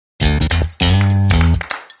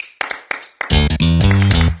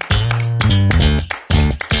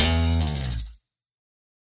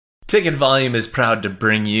Ticket Volume is proud to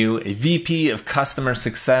bring you a VP of Customer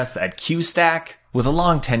Success at QSTAC with a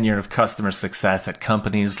long tenure of customer success at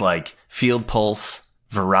companies like FieldPulse,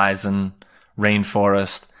 Verizon,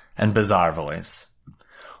 Rainforest, and Bazaarvoice.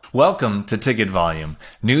 Welcome to Ticket Volume,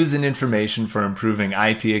 news and information for improving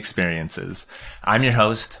IT experiences. I'm your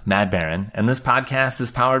host, Matt Barron, and this podcast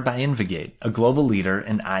is powered by Invigate, a global leader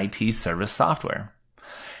in IT service software.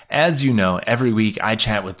 As you know, every week I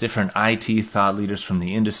chat with different IT thought leaders from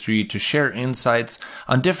the industry to share insights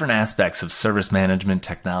on different aspects of service management,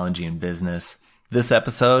 technology, and business. This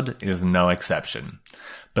episode is no exception.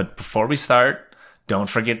 But before we start, don't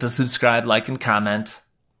forget to subscribe, like, and comment.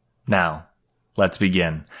 Now, let's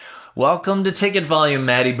begin. Welcome to Ticket Volume,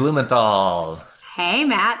 Maddie Blumenthal. Hey,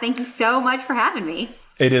 Matt. Thank you so much for having me.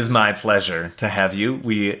 It is my pleasure to have you.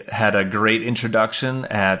 We had a great introduction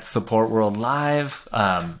at Support World Live.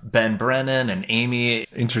 Ben Brennan and Amy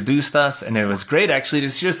introduced us, and it was great actually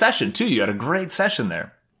to see your session too. You had a great session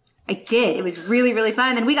there. I did. It was really, really fun.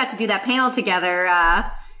 And then we got to do that panel together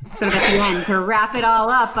sort of at the end to wrap it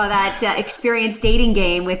all up on that experience dating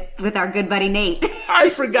game with our good buddy Nate.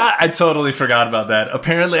 I forgot. I totally forgot about that.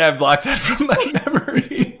 Apparently I blocked that from my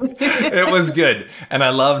memory. It was good. And I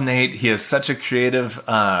love Nate. He has such a creative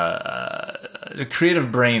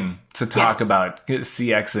brain to talk about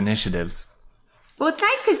CX initiatives. Well, it's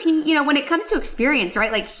nice because he, when it comes to experience,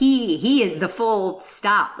 right? Like he is the full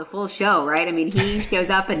stop, the full show, right? I mean, he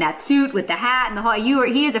shows up in that suit with the hat and the whole,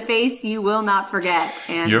 he is a face you will not forget.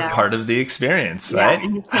 And you're part of the experience, right? Yeah,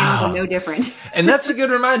 and his panels are no different. And that's a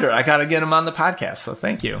good reminder. I got to get him on the podcast. So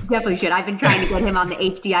thank you. Definitely should. I've been trying to get him on the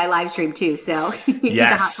HDI live stream too. So he's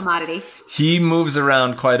a hot commodity. He moves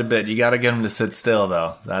around quite a bit. You got to get him to sit still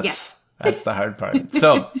though. That's the hard part.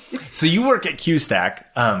 So you work at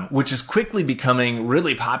QSTAC, which is quickly becoming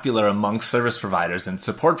really popular amongst service providers and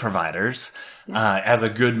support providers as a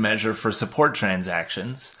good measure for support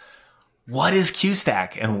transactions. What is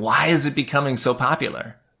QSTAC and why is it becoming so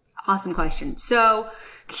popular? Awesome question. So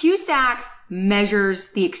QSTAC measures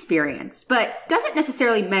the experience, but doesn't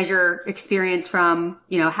necessarily measure experience from,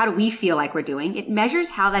 how do we feel like we're doing? It measures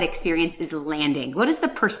how that experience is landing. What is the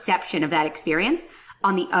perception of that experience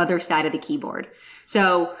on the other side of the keyboard?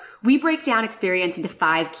 So we break down experience into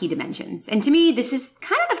 5 key dimensions. And to me, this is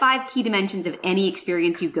kind of the 5 key dimensions of any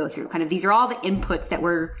experience you go through. These are all the inputs that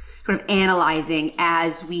we're sort of analyzing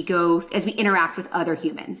as we interact with other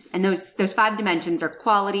humans. And those 5 dimensions are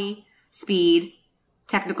quality, speed,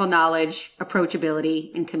 technical knowledge,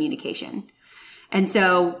 approachability, and communication. And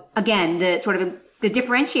so again, the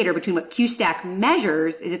differentiator between what QSTAC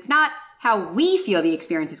measures is it's not how we feel the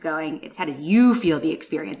experience is going. It's how do you feel the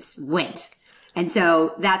experience went. And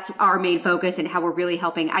so that's our main focus and how we're really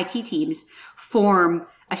helping IT teams form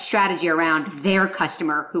a strategy around their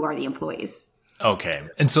customer, who are the employees. Okay.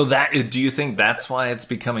 And so do you think that's why it's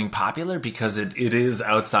becoming popular? Because it is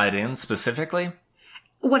outside in specifically?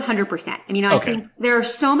 100%. I think there are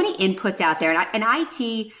so many inputs out there, and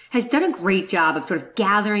IT has done a great job of sort of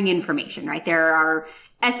gathering information, right? There are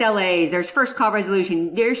SLAs, there's first call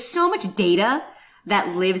resolution. There's so much data that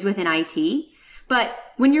lives within IT. But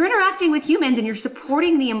when you're interacting with humans and you're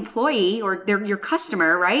supporting the employee or your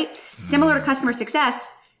customer, right? Similar to customer success,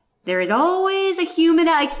 there is always a human,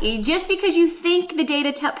 just because you think the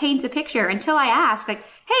data paints a picture, until I ask,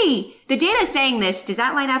 hey, the data is saying this, does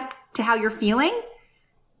that line up to how you're feeling?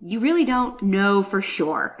 You really don't know for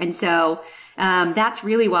sure. And so that's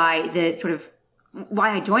really why why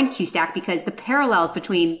I joined QSTAC, because the parallels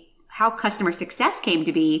between how customer success came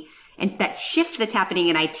to be and that shift that's happening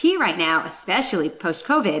in IT right now, especially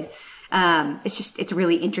post-COVID, it's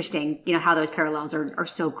really interesting, how those parallels are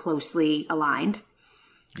so closely aligned.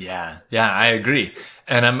 Yeah, I agree.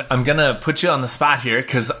 And I'm going to put you on the spot here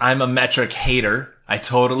because I'm a metric hater. I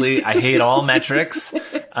hate all metrics.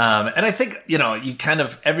 And I think, you kind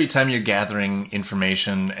of, every time you're gathering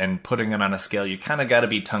information and putting it on a scale, you kind of got to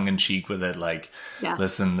be tongue in cheek with it.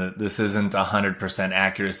 Listen, this isn't 100%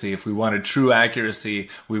 accuracy. If we wanted true accuracy,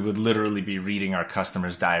 we would literally be reading our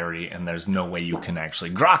customer's diary, and there's no way you can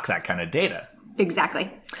actually grok that kind of data. Exactly.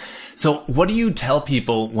 So what do you tell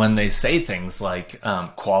people when they say things like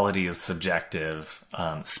quality is subjective,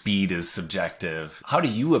 speed is subjective? How do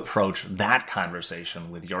you approach that conversation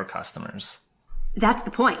with your customers? That's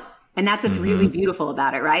the point. And that's what's really beautiful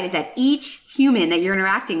about it, right? Is that each human that you're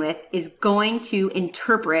interacting with is going to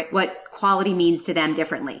interpret what quality means to them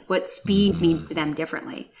differently, what speed means to them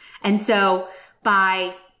differently. And so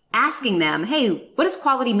by asking them, hey, what does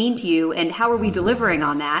quality mean to you and how are we delivering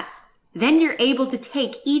on that? Then you're able to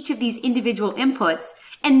take each of these individual inputs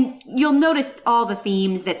and you'll notice all the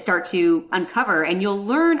themes that start to uncover, and you'll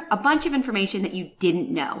learn a bunch of information that you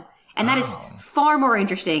didn't know. And that is far more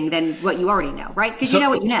interesting than what you already know, right? Because you know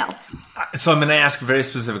what you know. So I'm going to ask a very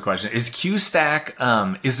specific question. Is QSTAC,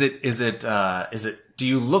 do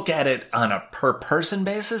you look at it on a per person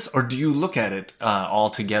basis, or do you look at it all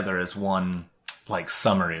together as one like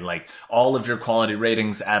summary? Like all of your quality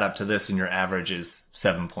ratings add up to this and your average is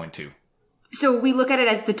 7.2. So we look at it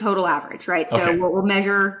as the total average, right? So Okay. we'll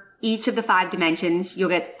measure each of the 5 dimensions. You'll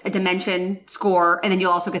get a dimension score, and then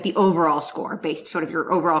you'll also get the overall score based sort of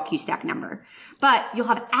your overall QSTAC number. But you'll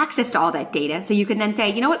have access to all that data. So you can then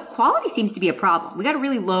say, you know what? Quality seems to be a problem. We got a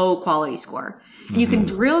really low quality score. And you can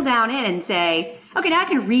drill down in and say, okay, now I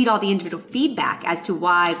can read all the individual feedback as to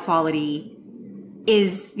why quality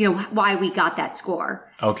is, why we got that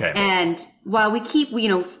score. Okay. And while we keep,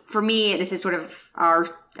 for me, this is sort of our,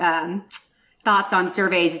 thoughts on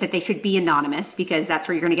surveys is that they should be anonymous, because that's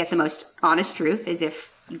where you're going to get the most honest truth, is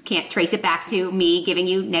if you can't trace it back to me giving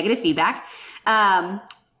you negative feedback.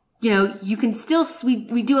 You can still,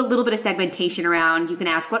 we do a little bit of segmentation around, you can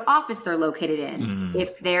ask what office they're located in,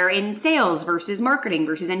 if they're in sales versus marketing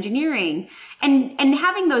versus engineering. And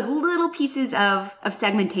having those little pieces of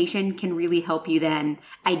segmentation can really help you then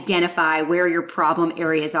identify where your problem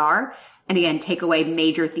areas are. And again, take away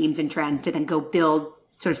major themes and trends to then go build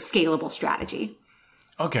sort of scalable strategy.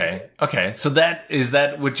 Okay. So is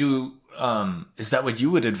that what you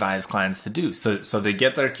would advise clients to do? So they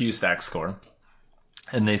get their QSTAC score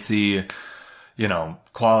and they see,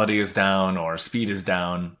 quality is down or speed is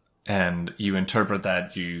down, and you interpret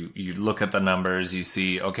that, you look at the numbers, you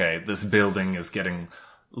see, okay, this building is getting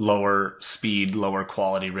lower speed, lower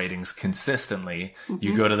quality ratings consistently.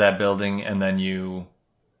 You go to that building and then you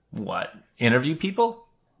interview people?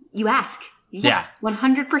 You ask. Yeah.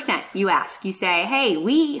 100%. You ask. You say, hey,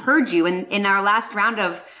 we heard you in our last round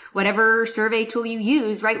of whatever survey tool you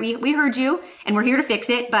use, right? We heard you and we're here to fix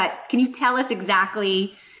it, but can you tell us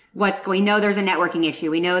exactly what's going? We know there's a networking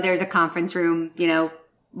issue. We know there's a conference room,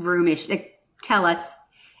 room issue. Like, tell us.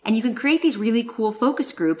 And you can create these really cool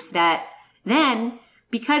focus groups that then,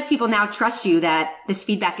 because people now trust you that this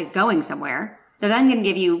feedback is going somewhere, they're then going to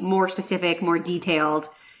give you more specific, more detailed,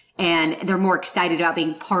 and they're more excited about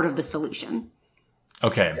being part of the solution.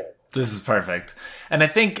 Okay, this is perfect. And I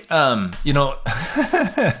think,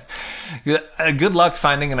 good luck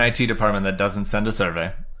finding an IT department that doesn't send a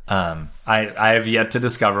survey. I have yet to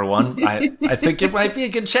discover one. I think it might be a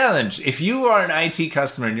good challenge. If you are an IT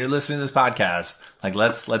customer and you're listening to this podcast, like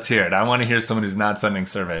let's hear it. I want to hear someone who's not sending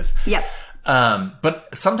surveys. Yep. But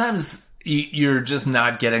sometimes you're just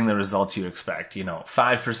not getting the results you expect,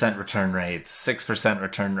 5% return rates, 6%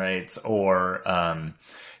 return rates, or,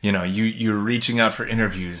 you're reaching out for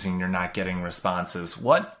interviews and you're not getting responses.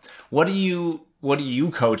 What do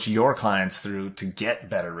you coach your clients through to get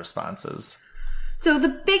better responses? So the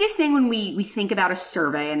biggest thing when we think about a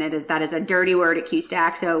survey, and that is a dirty word at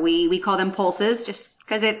QSTAC. So we call them pulses just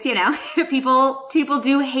because it's, people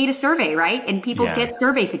do hate a survey, right? And people get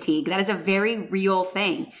survey fatigue. That is a very real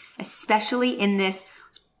thing, especially in this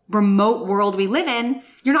remote world we live in.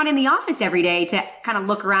 You're not in the office every day to kind of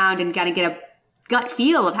look around and kind of get a gut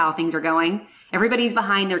feel of how things are going. Everybody's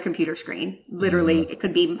behind their computer screen. Literally, it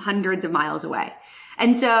could be hundreds of miles away.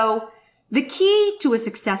 And so the key to a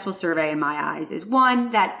successful survey in my eyes is,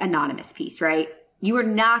 one, that anonymous piece, right? You are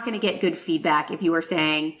not going to get good feedback if you are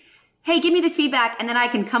saying, hey, give me this feedback and then I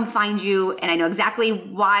can come find you and I know exactly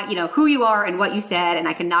why, who you are and what you said, and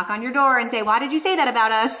I can knock on your door and say, why did you say that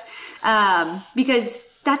about us? Because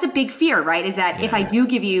that's a big fear, right? Is that if I do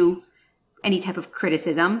give you any type of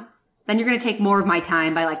criticism, then you're going to take more of my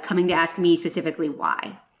time by coming to ask me specifically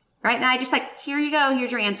why, right? And I just here you go.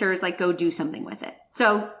 Here's your answers. Go do something with it.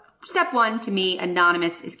 So step 1, to me,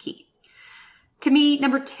 anonymous is key. To me,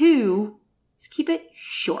 number 2 is keep it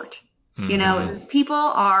short. People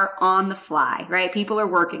are on the fly, right? People are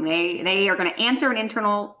working. They are going to answer an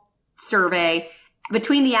internal survey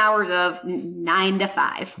between the hours of 9 to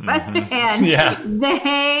 5. And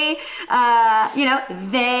they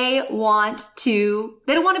don't want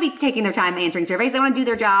to be taking their time answering surveys. They want to do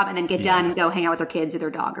their job and then get done and go hang out with their kids or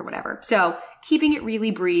their dog or whatever. So keeping it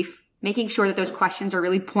really brief, making sure that those questions are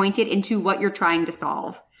really pointed into what you're trying to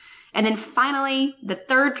solve. And then finally, the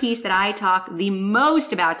third piece that I talk the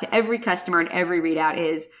most about to every customer and every readout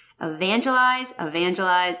is evangelize,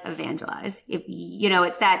 evangelize, evangelize. If,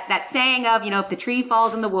 it's that saying of, if the tree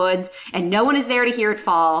falls in the woods and no one is there to hear it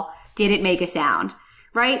fall, did it make a sound?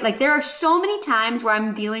 Right? There are so many times where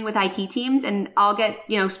I'm dealing with IT teams and I'll get,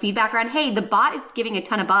 feedback around, hey, the bot is giving a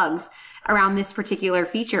ton of bugs around this particular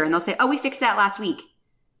feature. And they'll say, oh, we fixed that last week.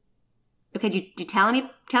 Okay, did you tell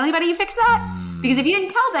anybody you fixed that? Because if you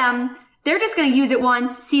didn't tell them, they're just going to use it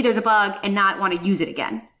once, see there's a bug, and not want to use it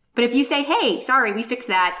again. But if you say, hey, sorry, we fixed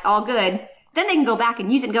that, all good, then they can go back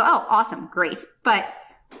and use it and go, oh, awesome, great. But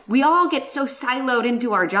we all get so siloed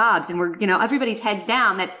into our jobs and we're, everybody's heads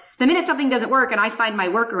down that the minute something doesn't work and I find my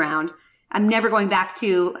workaround, I'm never going back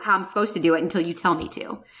to how I'm supposed to do it until you tell me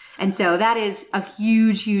to. And so that is a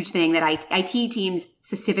huge, huge thing that IT teams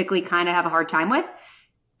specifically kind of have a hard time with.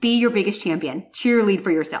 Be your biggest champion. Cheerlead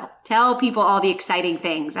for yourself. Tell people all the exciting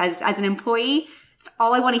things. As an employee, it's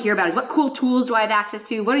all I want to hear about is what cool tools do I have access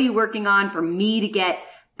to? What are you working on for me to get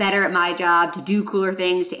better at my job, to do cooler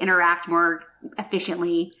things, to interact more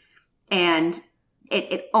efficiently? And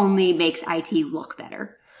it only makes IT look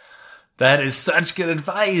better. That is such good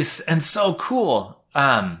advice and so cool.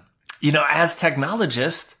 As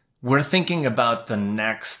technologists, we're thinking about the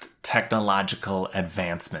next technological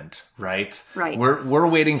advancement, right? Right. We're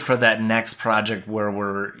waiting for that next project where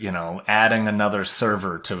we're, adding another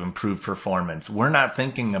server to improve performance. We're not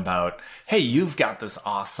thinking about, hey, you've got this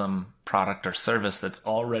awesome product or service that's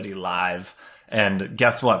already live. And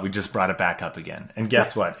guess what? We just brought it back up again. And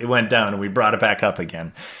guess what? It went down and we brought it back up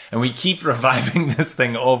again. And we keep reviving this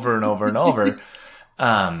thing over and over and over.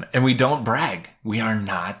 And we don't brag. We are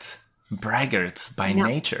not braggarts by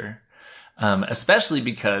nature. Especially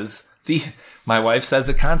because my wife says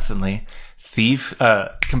it constantly,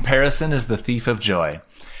 comparison is the thief of joy.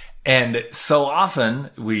 And so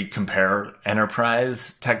often we compare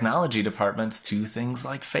enterprise technology departments to things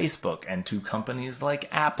like Facebook and to companies like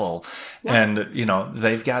Apple. Yeah. And,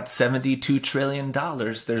 they've got $72 trillion.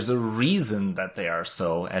 There's a reason that they are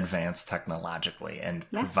so advanced technologically and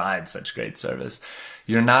provide such great service.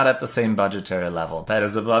 You're not at the same budgetary level. That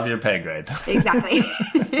is above your pay grade. Exactly.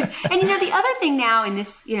 And, the other thing now in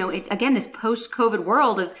this, again, this post-COVID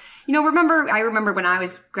world is, I remember when I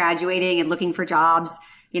was graduating and looking for jobs,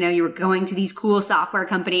 you were going to these cool software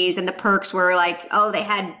companies and the perks were like, oh, they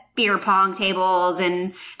had beer pong tables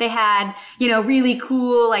and they had, really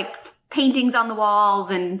cool, like paintings on the walls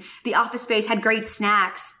and the office space had great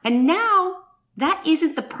snacks. And now that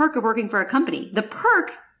isn't the perk of working for a company. The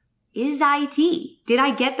perk is IT. Did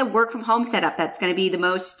I get the work from home setup that's going to be the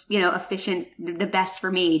most, efficient, the best for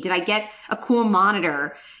me? Did I get a cool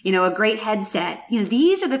monitor, a great headset?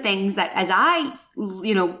 These are the things that as I,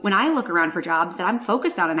 when I look around for jobs that I'm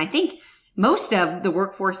focused on. And I think most of the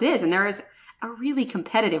workforce is, and there is a really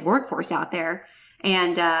competitive workforce out there.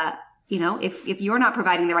 And, if you're not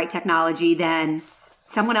providing the right technology, then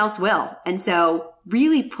someone else will. And so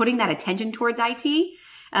really putting that attention towards IT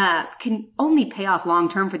can only pay off long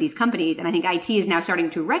term for these companies. And I think IT is now starting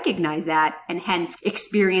to recognize that. And hence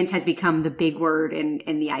experience has become the big word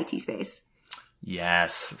in the IT space.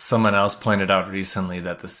 Yes. Someone else pointed out recently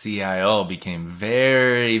that the CIO became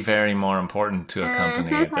very, very more important to a company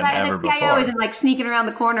than ever before. The CIO isn't sneaking around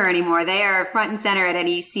the corner anymore. They are front and center at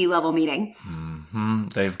any C-level meeting. Mm-hmm.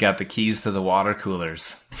 They've got the keys to the water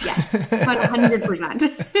coolers. Yes,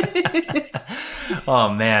 100%. Oh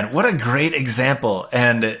man, what a great example.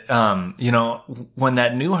 And, when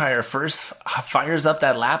that new hire first fires up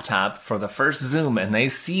that laptop for the first Zoom and they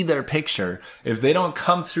see their picture, if they don't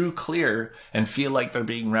come through clear and feel like they're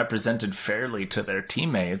being represented fairly to their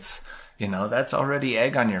teammates, that's already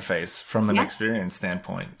egg on your face from an experience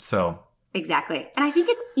standpoint. So. Exactly. And I think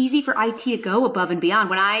it's easy for IT to go above and beyond.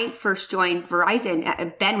 When I first joined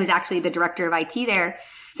Verizon, Ben was actually the director of IT there.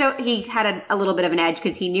 So he had a little bit of an edge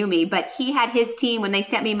because he knew me, but he had his team, when they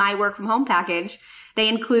sent me my work from home package, they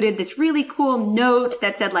included this really cool note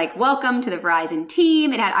that said welcome to the Verizon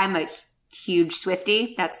team. I'm a huge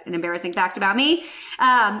Swiftie. That's an embarrassing fact about me.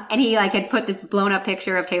 And he had put this blown up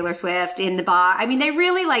picture of Taylor Swift in the box. I mean, they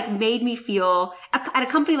really made me feel at a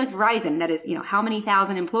company like Verizon that is, how many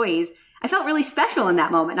thousand employees, I felt really special in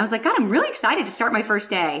that moment. I was like, God, I'm really excited to start my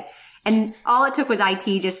first day. And all it took was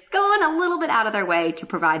IT just going a little bit out of their way to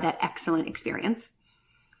provide that excellent experience.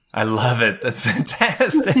 I love it. That's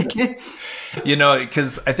fantastic.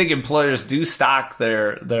 Because I think employers do stock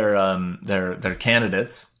their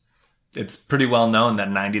candidates. It's pretty well known that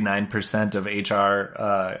 99% of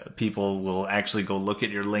HR people will actually go look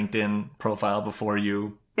at your LinkedIn profile before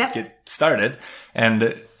you get started.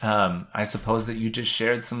 And I suppose that you just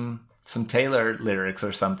shared some Taylor lyrics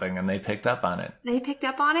or something, and they picked up on it. They picked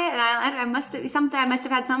up on it, and I must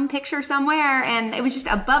have had some picture somewhere, and it was just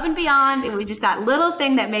above and beyond. It was just that little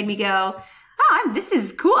thing that made me go, "Oh, this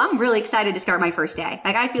is cool. I'm really excited to start my first day.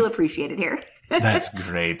 I feel appreciated here." That's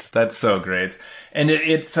great. That's so great, and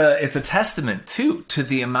it's a testament too to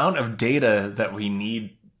the amount of data that we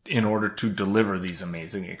need in order to deliver these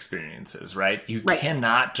amazing experiences, right? You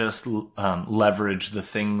cannot just leverage the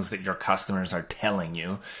things that your customers are telling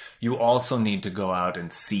you. You also need to go out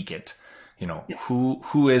and seek it.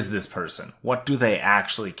 who is this person? What do they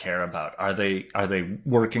actually care about? Are they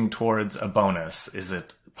working towards a bonus? Is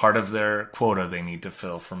it part of their quota they need to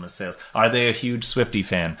fill from a sales? Are they a huge Swiftie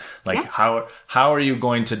fan? Like how are you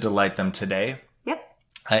going to delight them today? Yep.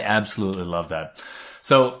 I absolutely love that.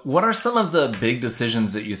 So what are some of the big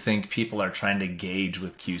decisions that you think people are trying to gauge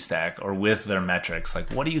with QSTAC or with their metrics? Like,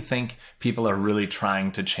 what do you think people are really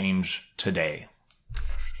trying to change today?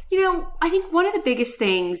 I think one of the biggest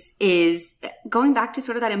things is going back to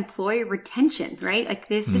sort of that employee retention, right? Like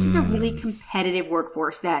this is a really competitive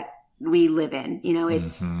workforce that we live in.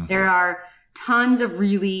 There are tons of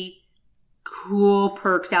really cool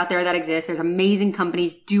perks out there that exist. There's amazing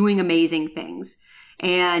companies doing amazing things.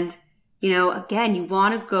 And again, you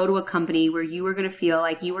want to go to a company where you are going to feel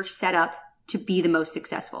like you are set up to be the most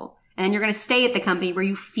successful. And you're going to stay at the company where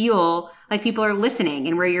you feel like people are listening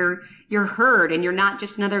and where you're heard and you're not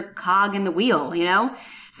just another cog in the wheel,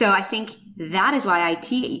 So I think that is why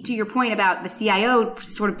IT, to your point about the CIO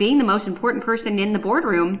sort of being the most important person in the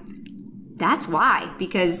boardroom, that's why.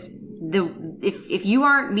 Because if you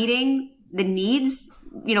aren't meeting the needs,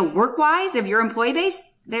 work-wise of your employee base,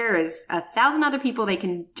 there is 1,000 other people they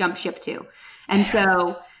can jump ship to. And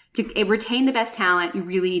so to retain the best talent, you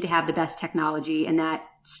really need to have the best technology. And that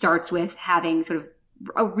starts with having sort of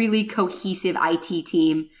a really cohesive IT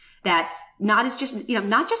team that not just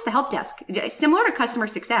the help desk, similar to customer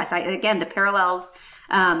success. Again, the parallels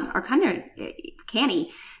are kind of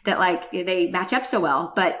canny that like they match up so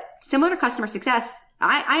well, but similar to customer success,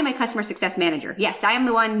 I am a customer success manager. Yes, I am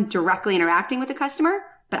the one directly interacting with the customer,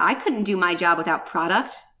 but I couldn't do my job without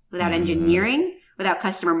product, without engineering, without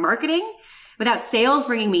customer marketing, without sales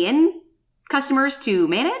bringing me in customers to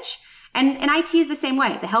manage. And IT is the same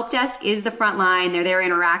way. The help desk is the front line. They're there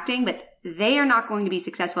interacting, but they are not going to be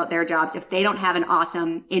successful at their jobs if they don't have an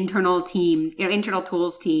awesome internal team, internal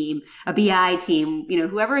tools team, a BI team,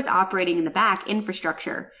 whoever is operating in the back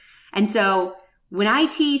infrastructure. And so when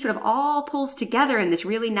IT sort of all pulls together in this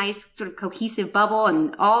really nice sort of cohesive bubble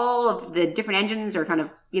and all of the different engines are kind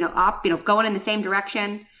of, going in the same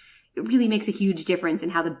direction, it really makes a huge difference in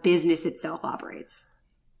how the business itself operates.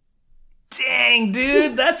 Dang,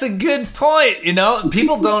 dude, that's a good point. I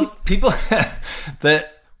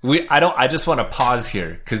just want to pause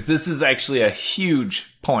here because this is actually a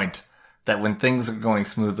huge point that when things are going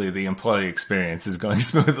smoothly, the employee experience is going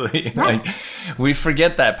smoothly. Like we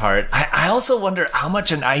forget that part. I also wonder how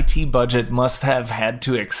much an IT budget must have had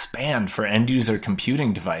to expand for end user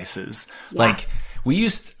computing devices. Yeah. Like we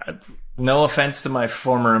used, no offense to my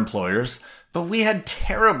former employers, but we had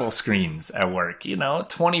terrible screens at work,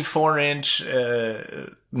 24-inch,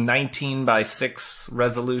 19:6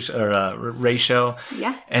 resolution or ratio.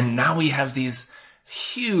 Yeah. And now we have these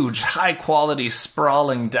huge, high quality,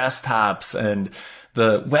 sprawling desktops, and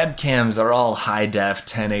the webcams are all high def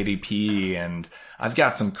 1080p, and I've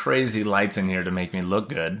got some crazy lights in here to make me look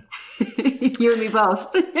good. You and me both.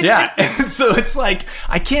 Yeah. And so it's like,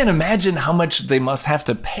 I can't imagine how much they must have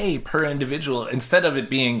to pay per individual instead of it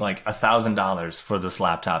being like $1,000 for this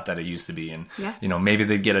laptop that it used to be. And, maybe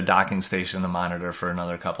they'd get a docking station, a monitor for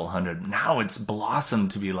another couple hundred. Now it's blossomed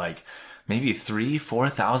to be like maybe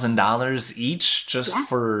 $3,000-$4,000 each just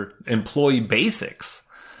for employee basics.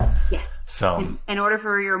 Yes. So in order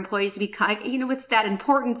for your employees to be, with that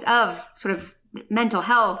importance of sort of mental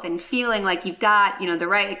health and feeling like you've got, the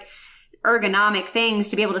right ergonomic things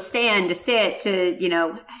to be able to stand, to sit, to,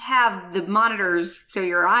 have the monitors so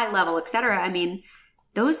your eye level, et cetera. I mean,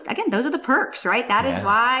 those are the perks, right? That is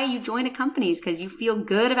why you join a company, because you feel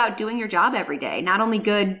good about doing your job every day. Not only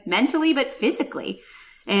good mentally, but physically.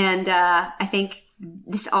 And I think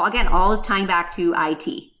this all is tying back to IT.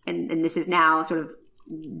 And this is now sort of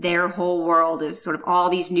their whole world is sort of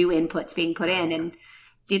all these new inputs being put in. And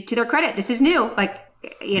to their credit, this is new. Like,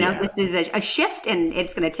 this is a shift and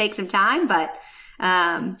it's going to take some time, but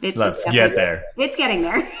let's get there. It's getting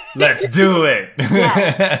there. Let's do it.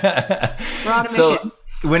 Yeah. We're on a mission. So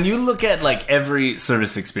when you look at like every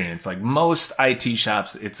service experience, like most IT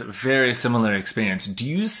shops, it's a very similar experience. Do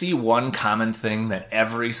you see one common thing that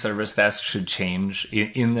every service desk should change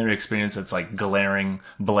in their experience that's like glaring,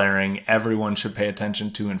 blaring, everyone should pay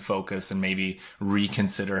attention to and focus and maybe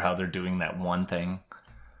reconsider how they're doing that one thing?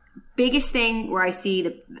 Biggest thing where I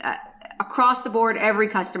see across the board, every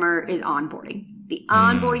customer is onboarding. The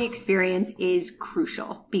onboarding experience is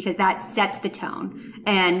crucial because that sets the tone.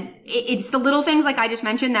 And it's the little things like I just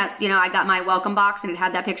mentioned that, I got my welcome box and it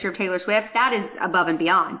had that picture of Taylor Swift. That is above and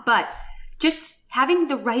beyond. But just having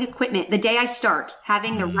the right equipment, the day I start,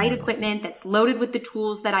 having the right equipment that's loaded with the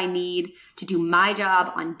tools that I need to do my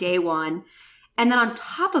job on day one. And then on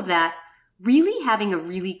top of that, really having a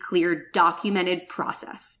really clear documented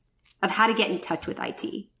process of how to get in touch with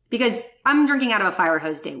IT. Because I'm drinking out of a fire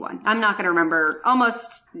hose day one. I'm not going to remember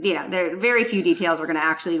almost, there are very few details are going to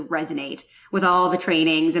actually resonate with all the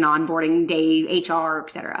trainings and onboarding day, HR,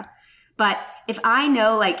 et cetera. But if I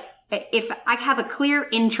know, if I have a clear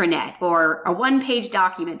intranet or a one-page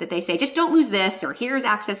document that they say, just don't lose this, or here's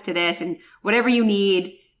access to this, and whatever you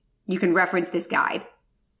need, you can reference this guide.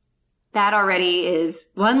 That already is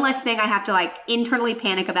one less thing I have to internally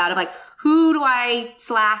panic about of who do I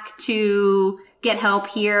Slack to get help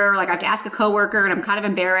here? I have to ask a coworker and I'm kind of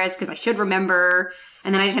embarrassed because I should remember.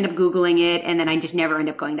 And then I just end up Googling it and then I just never end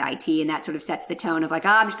up going to IT. And that sort of sets the tone of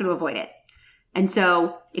I'm just going to avoid it. And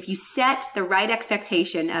so if you set the right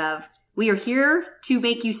expectation of we are here to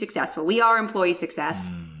make you successful. We are employee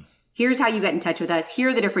success. Here's how you get in touch with us. Here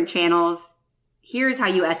are the different channels. Here's how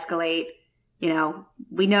you escalate.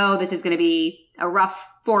 We know this is going to be a rough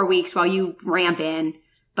 4 weeks while you ramp in,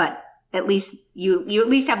 but at least you at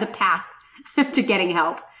least have the path to getting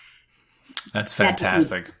help. That's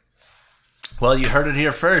fantastic. Well, you heard it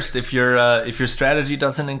here first. If your strategy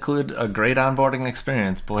doesn't include a great onboarding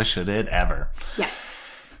experience, boy, should it ever. Yes.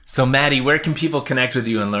 So, Maddie, where can people connect with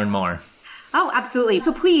you and learn more? Oh, absolutely.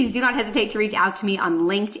 So please do not hesitate to reach out to me on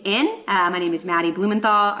LinkedIn. My name is Maddie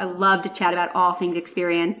Blumenthal. I love to chat about all things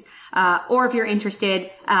experience. Or if you're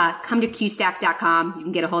interested, come to QSTAC.com. You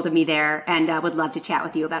can get a hold of me there, and I would love to chat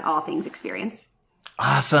with you about all things experience.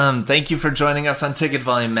 Awesome. Thank you for joining us on Ticket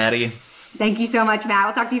Volume, Maddie. Thank you so much, Matt.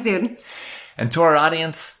 We'll talk to you soon. And to our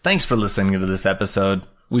audience, thanks for listening to this episode.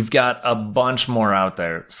 We've got a bunch more out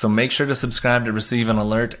there, so make sure to subscribe to receive an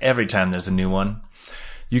alert every time there's a new one.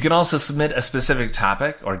 You can also submit a specific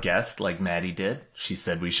topic or guest like Maddie did. She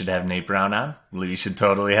said we should have Nate Brown on. We should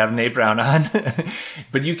totally have Nate Brown on.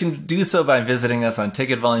 But you can do so by visiting us on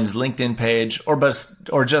Ticket Volume's LinkedIn page or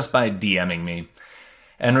just by DMing me.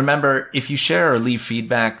 And remember, if you share or leave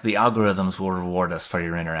feedback, the algorithms will reward us for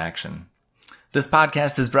your interaction. This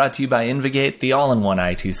podcast is brought to you by Invigate, the all-in-one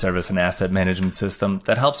IT service and asset management system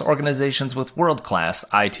that helps organizations with world-class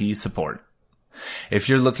IT support. If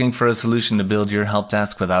you're looking for a solution to build your help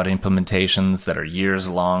desk without implementations that are years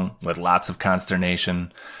long with lots of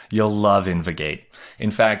consternation, you'll love Invigate.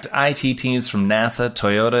 In fact, IT teams from NASA,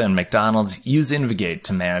 Toyota, and McDonald's use Invigate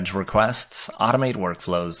to manage requests, automate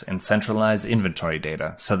workflows, and centralize inventory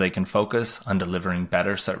data so they can focus on delivering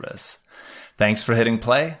better service. Thanks for hitting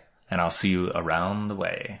play, and I'll see you around the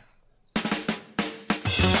way.